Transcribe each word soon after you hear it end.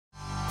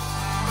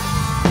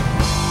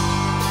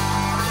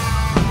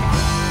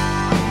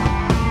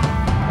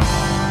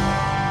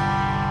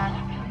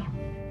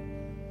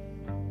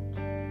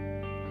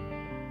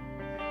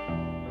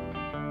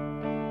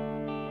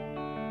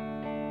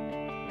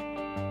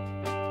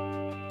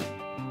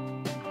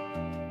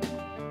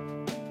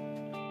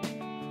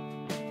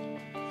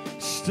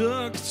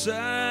Stuck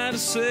inside a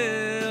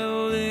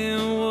cell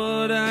in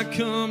what I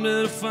come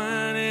to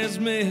define as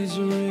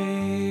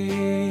misery.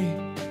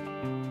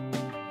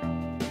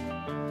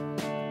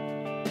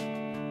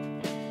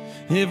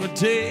 Every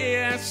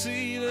day I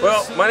see the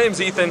Well, my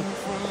name's Ethan. I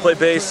play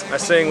bass. I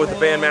sing with the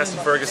band Massy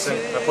Ferguson.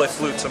 I play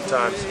flute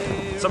sometimes.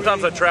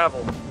 Sometimes I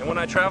travel, and when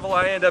I travel,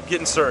 I end up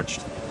getting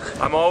searched.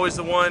 I'm always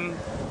the one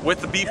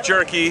with the beef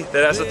jerky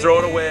that has to throw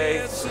it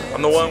away.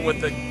 I'm the one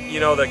with the,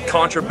 the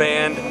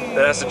contraband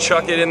that has to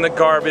chuck it in the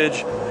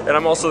garbage. And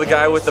I'm also the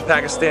guy with the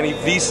Pakistani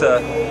visa,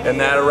 and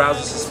that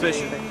arouses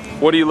suspicion.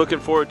 What are you looking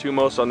forward to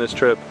most on this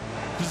trip?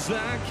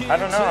 I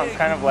don't know. I'm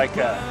kind of like,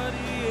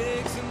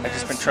 I've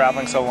just been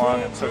traveling so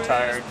long. I'm so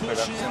tired, but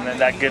I'm in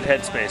that good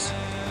headspace.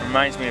 It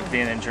reminds me of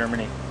being in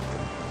Germany.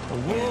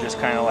 You're just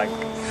kind of like.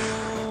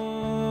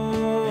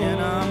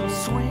 and I'm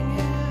swinging.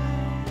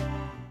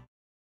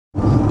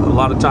 A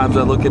lot of times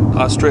I look at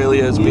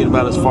Australia as being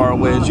about as far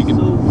away as you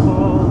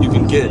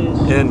can get,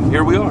 and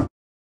here we are.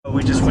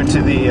 We just went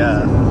to the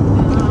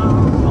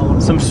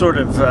some sort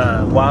of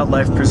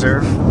wildlife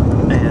preserve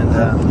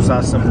and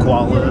saw some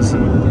koalas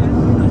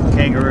and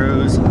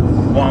kangaroos,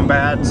 and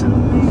wombats,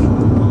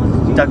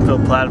 and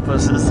duck-billed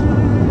platypuses.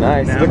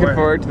 Nice. Now Looking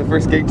forward to the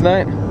first gig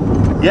tonight?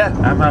 Yeah,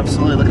 I'm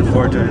absolutely looking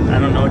forward to it. I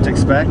don't know what to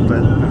expect, but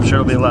I'm sure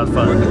it'll be a lot of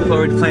fun. Looking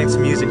forward to playing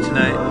some music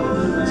tonight.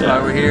 That's why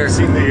we're here.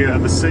 Seen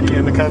the city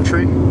and the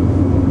country, and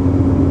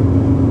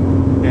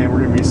we're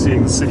going to be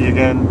seeing the city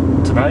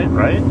again tonight,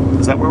 right?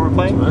 Is that where we're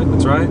playing?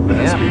 That's right.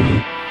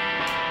 Yeah.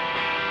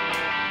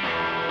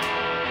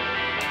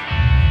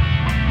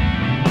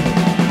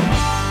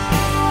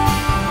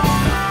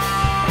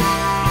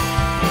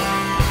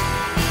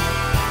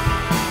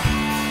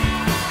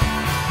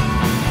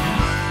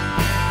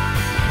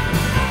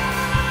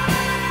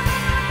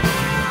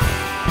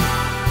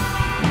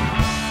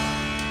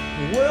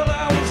 Well,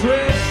 I was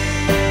raised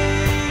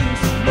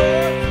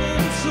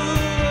nothing to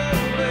the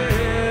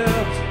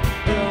left,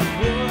 and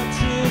what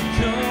you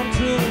come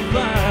to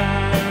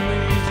find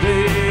these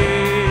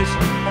days,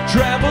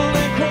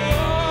 traveling,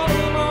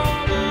 crawling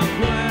on the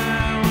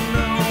ground,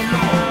 on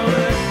my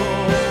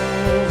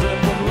records that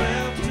were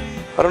left.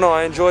 I don't know,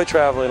 I enjoy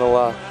traveling a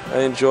lot. I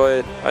enjoy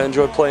it. I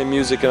enjoy playing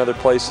music in other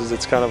places.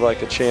 It's kind of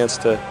like a chance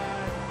to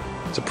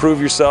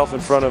prove yourself in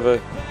front of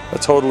a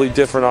totally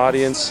different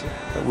audience.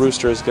 A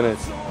rooster is going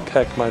to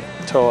peck my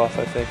toe off,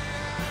 I think.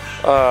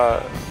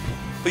 But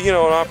an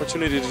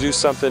opportunity to do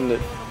something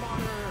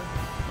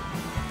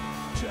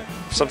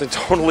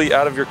totally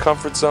out of your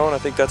comfort zone. I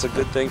think that's a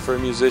good thing for a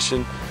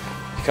musician.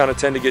 You kind of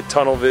tend to get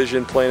tunnel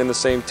vision playing in the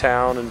same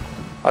town, and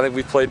I think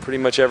we've played pretty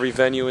much every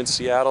venue in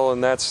Seattle,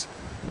 and that's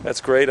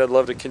great. I'd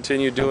love to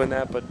continue doing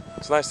that, but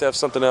it's nice to have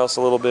something else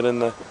a little bit in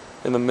the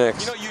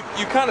mix.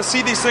 You kind of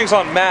see these things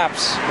on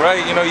maps,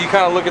 right? You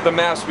kind of look at the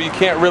maps, but you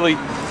can't really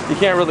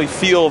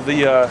feel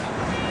the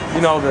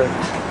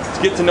to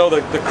get to know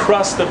the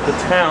crust of the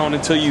town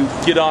until you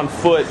get on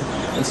foot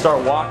and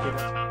start walking.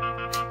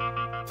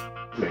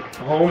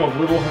 Home of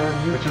Little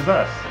Hen, which is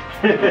us.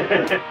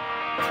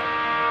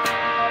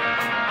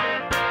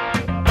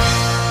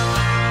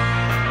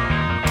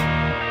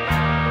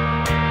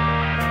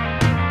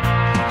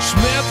 She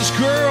met this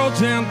girl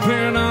down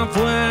Paradigm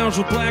Lounge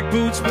with black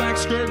boots, black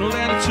skirt, and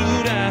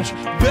latitude ash.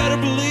 Better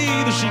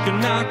believe that she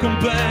can not come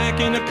back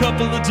in a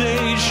couple of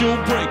days. She'll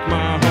break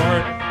my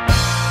heart.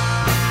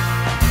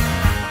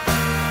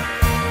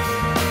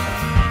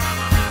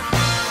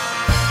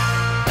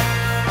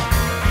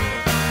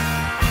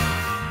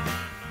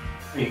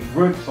 The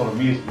group sort of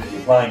music that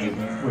you're playing,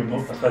 we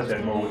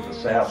associate more with the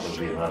south of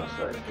the United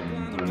States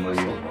than New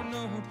York.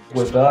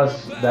 With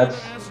us, that's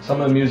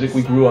some of the music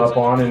we grew up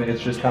on, and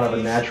it's just kind of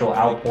a natural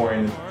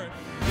outpouring.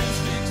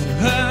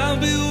 I'll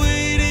be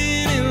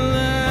waiting in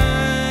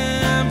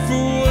line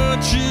for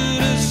what you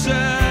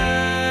decide,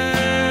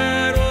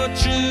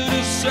 what you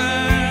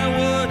decide,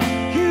 what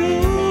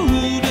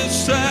you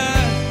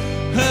decide.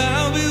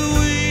 I'll be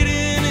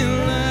waiting in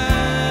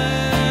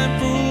line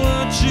for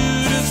what you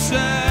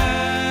decide.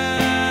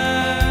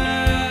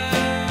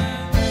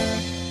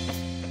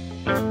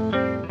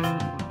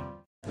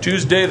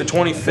 Tuesday the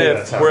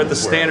 25th, we're at the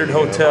Standard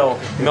Hotel,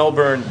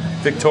 Melbourne,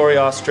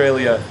 Victoria,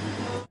 Australia.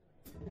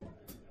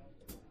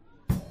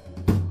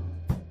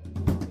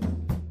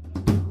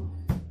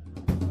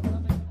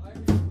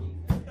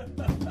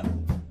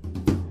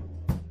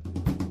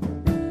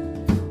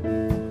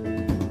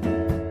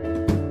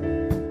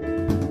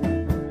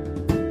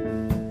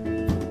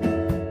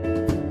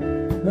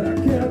 I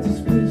got this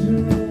picture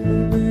on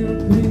a little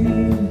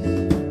piece.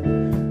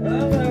 I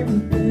like to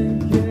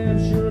think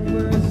captured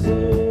my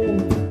soul,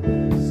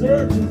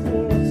 searching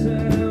for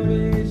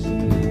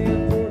salvation and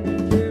for the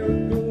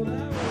Jericho.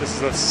 This is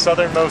the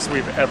southernmost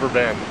we've ever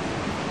been,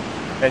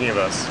 any of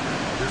us.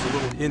 There's a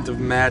little hint of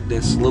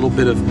madness, a little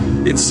bit of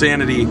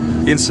insanity,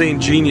 insane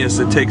genius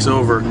that takes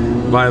over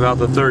by about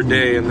the third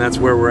day, and that's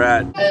where we're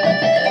at.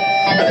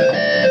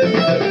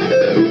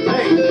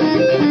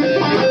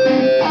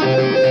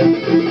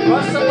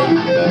 What's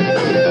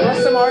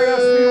some Mario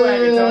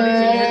Speedwagon, Tony?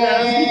 Can you hit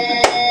that?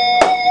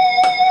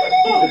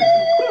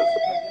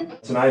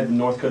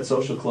 Northcutt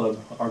Social Club,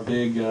 our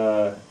big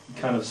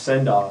kind of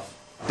send-off.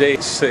 Day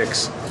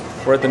 6.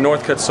 We're at the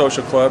Northcutt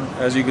Social Club.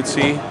 As you can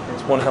see,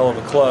 it's one hell of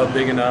a club,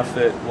 big enough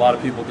that a lot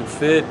of people can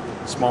fit,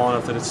 small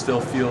enough that it still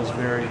feels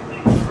very,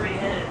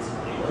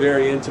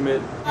 very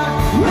intimate.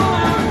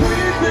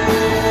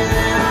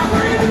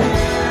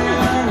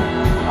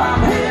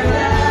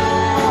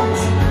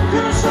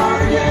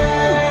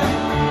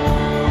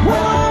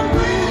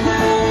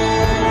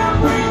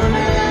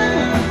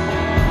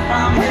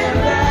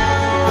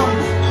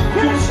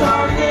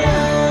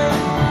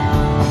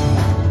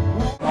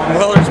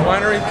 Weller's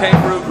Winery,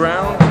 Kangaroo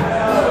Ground,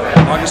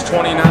 August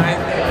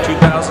 29th,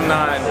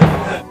 2009.